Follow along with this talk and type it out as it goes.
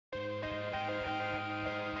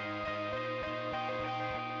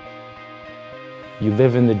You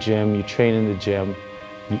live in the gym, you train in the gym,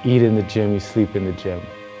 you eat in the gym, you sleep in the gym.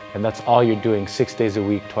 And that's all you're doing 6 days a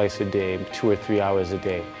week, twice a day, 2 or 3 hours a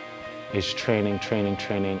day. Is training, training,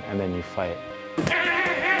 training, and then you fight.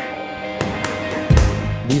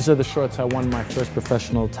 These are the shorts I won my first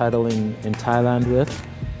professional title in Thailand with.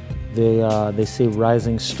 They say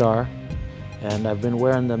Rising Star. And I've been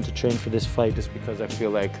wearing them to train for this fight just because I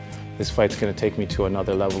feel like this fight's gonna take me to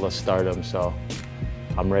another level of stardom, so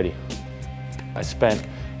I'm ready. I spent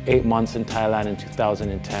 8 months in Thailand in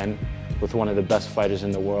 2010 with one of the best fighters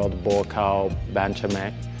in the world, Boakao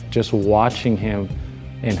Banchamek. Just watching him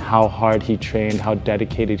and how hard he trained, how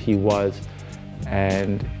dedicated he was,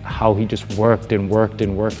 and how he just worked and worked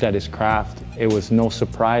and worked at his craft. It was no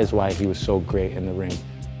surprise why he was so great in the ring.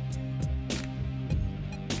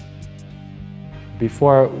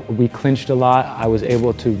 Before we clinched a lot, I was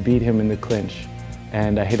able to beat him in the clinch.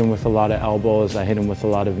 And I hit him with a lot of elbows, I hit him with a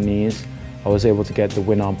lot of knees. I was able to get the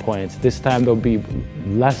win on points. This time there'll be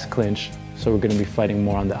less clinch, so we're gonna be fighting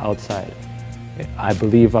more on the outside. I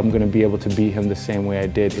believe I'm gonna be able to beat him the same way I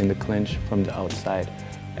did in the clinch from the outside.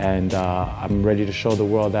 And I'm ready to show the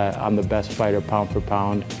world that I'm the best fighter pound for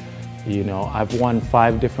pound. You know, I've won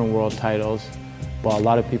 5 different world titles, but a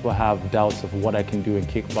lot of people have doubts of what I can do in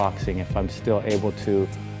kickboxing if I'm still able to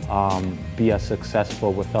be as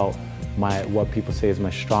successful without what people say is my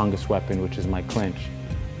strongest weapon, which is my clinch.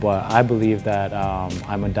 But I believe that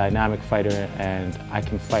I'm a dynamic fighter and I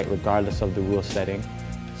can fight regardless of the rule setting.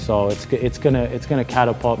 So it's gonna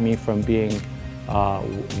catapult me from being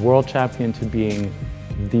world champion to being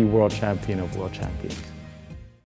the world champion of world champions.